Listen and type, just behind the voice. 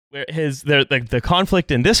where the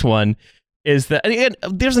conflict in this one is that, and again,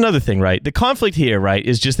 there's another thing, right? The conflict here, right,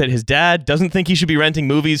 is just that his dad doesn't think he should be renting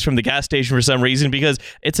movies from the gas station for some reason because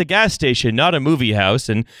it's a gas station, not a movie house,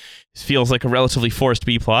 and it feels like a relatively forced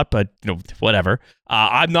B-plot, but whatever.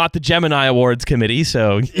 I'm not the Gemini Awards committee,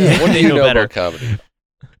 so what do you know better. about comedy?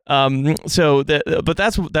 And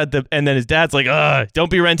then his dad's like,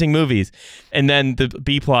 don't be renting movies. And then the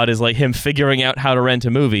B plot is like him figuring out how to rent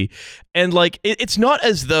a movie. And like, it's not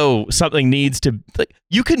as though something needs to, like,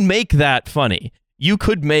 you could make that funny. You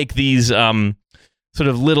could make these, sort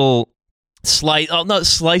of little not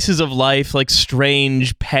slices of life, like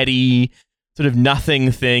strange, petty, sort of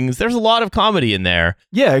nothing things. There's a lot of comedy in there.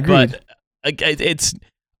 Yeah, agreed. But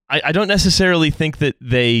I don't necessarily think that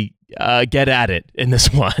they get at it in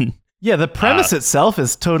this one. Yeah, the premise itself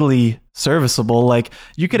is totally serviceable. Like,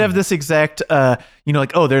 you could have this exact,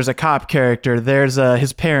 there's a cop character, there's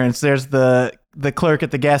his parents, there's the clerk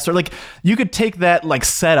at the gas store. Like, you could take that like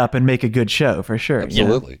setup and make a good show for sure.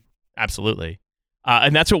 Absolutely. Absolutely.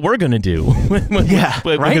 And that's what we're going to do. Right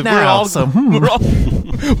now.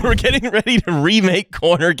 We're getting ready to remake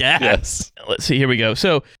Corner Gas. Yes. Let's see. Here we go.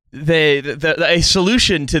 So a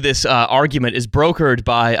solution to this argument is brokered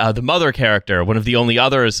by the mother character, one of the only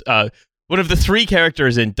others, one of the three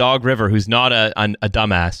characters in Dog River who's not a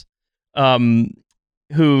dumbass,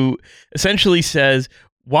 who essentially says,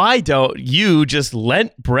 why don't you just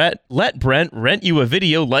let Brent rent you a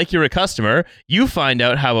video like you're a customer, you find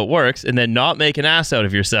out how it works, and then not make an ass out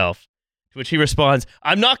of yourself? To which he responds,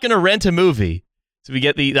 I'm not going to rent a movie. So we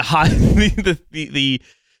get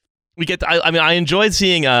I enjoyed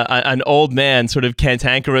seeing an old man sort of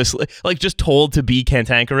cantankerous, like just told to be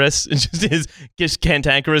cantankerous, and just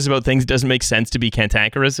cantankerous about things it doesn't make sense to be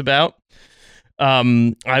cantankerous about.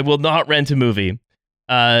 I will not rent a movie.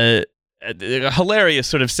 A hilarious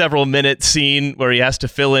sort of several minute scene where he has to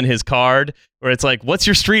fill in his card, where it's like, what's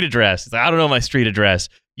your street address? It's like, I don't know my street address.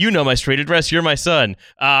 You know my street address. You're my son.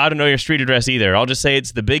 I don't know your street address either. I'll just say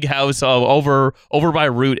it's the big house over by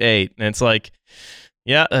Route 8. And it's like,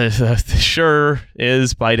 yeah, sure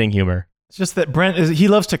is biting humor. It's just that Brent he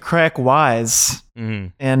loves to crack wise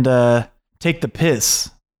and take the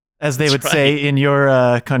piss, as they would say in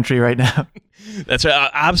your country right now. That's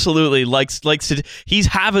right. Absolutely likes to. He's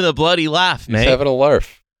having a bloody laugh, man. He's having a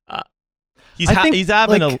larf. He's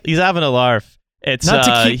having a larf. It's now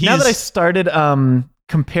that I started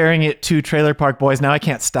comparing it to Trailer Park Boys, now I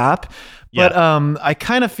can't stop. But I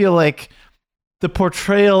kind of feel like the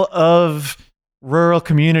portrayal of rural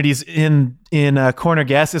communities in Corner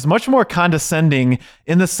Gas is much more condescending,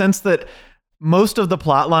 in the sense that most of the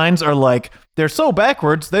plot lines are like, they're so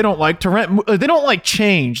backwards, they don't like to rent, they don't like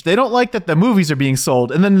change, they don't like that the movies are being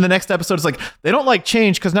sold. And then the next episode is like, they don't like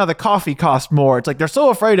change because now the coffee costs more. It's like they're so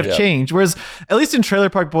afraid of change. Whereas at least in Trailer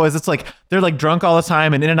Park Boys, it's like they're like drunk all the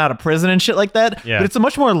time and in and out of prison and shit like that. Yeah. But it's a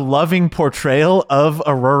much more loving portrayal of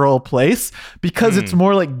a rural place because it's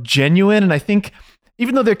more like genuine. And I think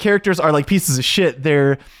even though their characters are like pieces of shit,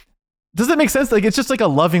 does that make sense? Like, it's just like a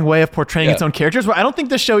loving way of portraying its own characters, where I don't think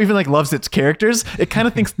this show even like loves its characters. It kind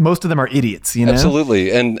of thinks most of them are idiots, you know?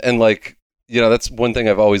 Absolutely. And like, that's one thing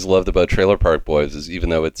I've always loved about Trailer Park Boys, is even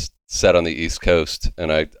though it's set on the East Coast,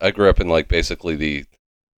 and I grew up in like basically the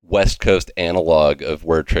West Coast analog of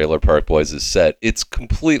where Trailer Park Boys is set, it's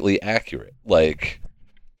completely accurate. Like,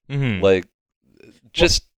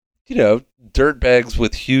 just, dirtbags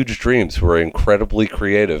with huge dreams who are incredibly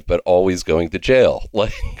creative, but always going to jail.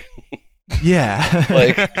 Like, yeah,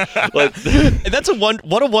 like that's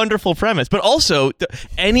what a wonderful premise. But also,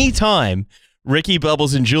 anytime Ricky,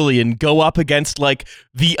 Bubbles, and Julian go up against like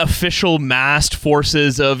the official massed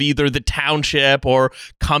forces of either the township or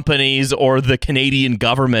companies or the Canadian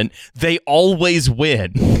government, they always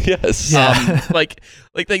win. Yes.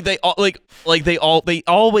 They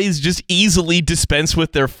always just easily dispense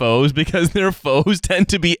with their foes, because their foes tend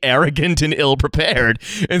to be arrogant and ill prepared,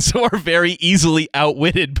 and so are very easily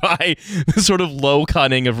outwitted by the sort of low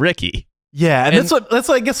cunning of Ricky. Yeah, and that's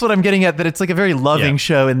I guess what I'm getting at, that it's like a very loving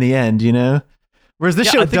show in the end, Whereas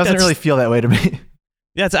this show doesn't really feel that way to me.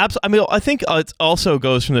 Yeah, it's absolutely. I think it also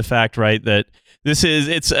goes from the fact, right, that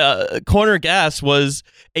Corner Gas was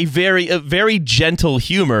a very gentle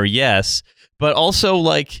humor, yes, but also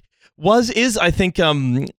like I think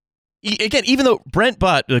again, even though Brent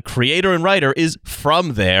Butt, the creator and writer, is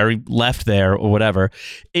from there, left there or whatever,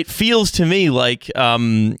 it feels to me like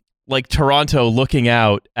Toronto looking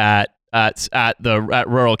out at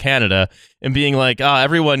rural Canada and being like,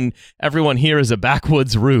 everyone here is a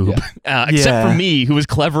backwoods rube, except for me, who was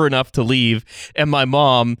clever enough to leave, and my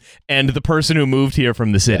mom, and the person who moved here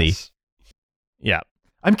from the city. Yes. Yeah.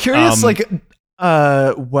 I'm curious,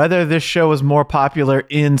 whether this show was more popular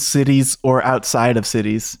in cities or outside of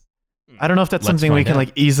cities. I don't know if that's Let's something we find can out.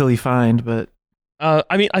 like easily find, but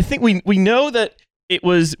I mean, I think we know that it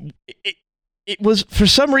was for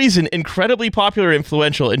some reason incredibly popular,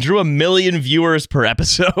 influential, and drew 1 million viewers per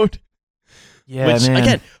episode. yeah, Which man.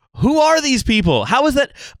 again, who are these people? How is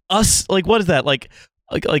that us? Like, what is that? Like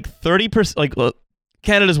 30%? Like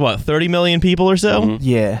Canada's what, 30 million people or so? Mhm.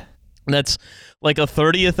 Yeah. That's like a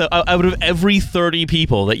 30th out of every 30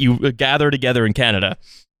 people that you gather together in Canada.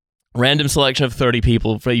 Random selection of 30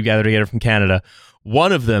 people that you gather together from Canada.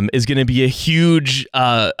 One of them is going to be a huge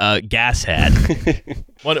gas head.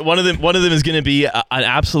 One of them is going to be an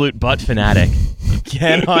absolute butt fanatic.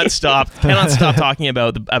 Cannot stop talking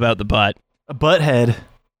about the butt. A butthead.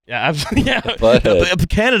 Yeah, absolutely. Yeah. Butthead.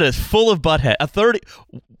 Canada is full of butthead.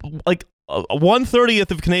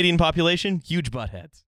 1/30th of Canadian population, huge buttheads.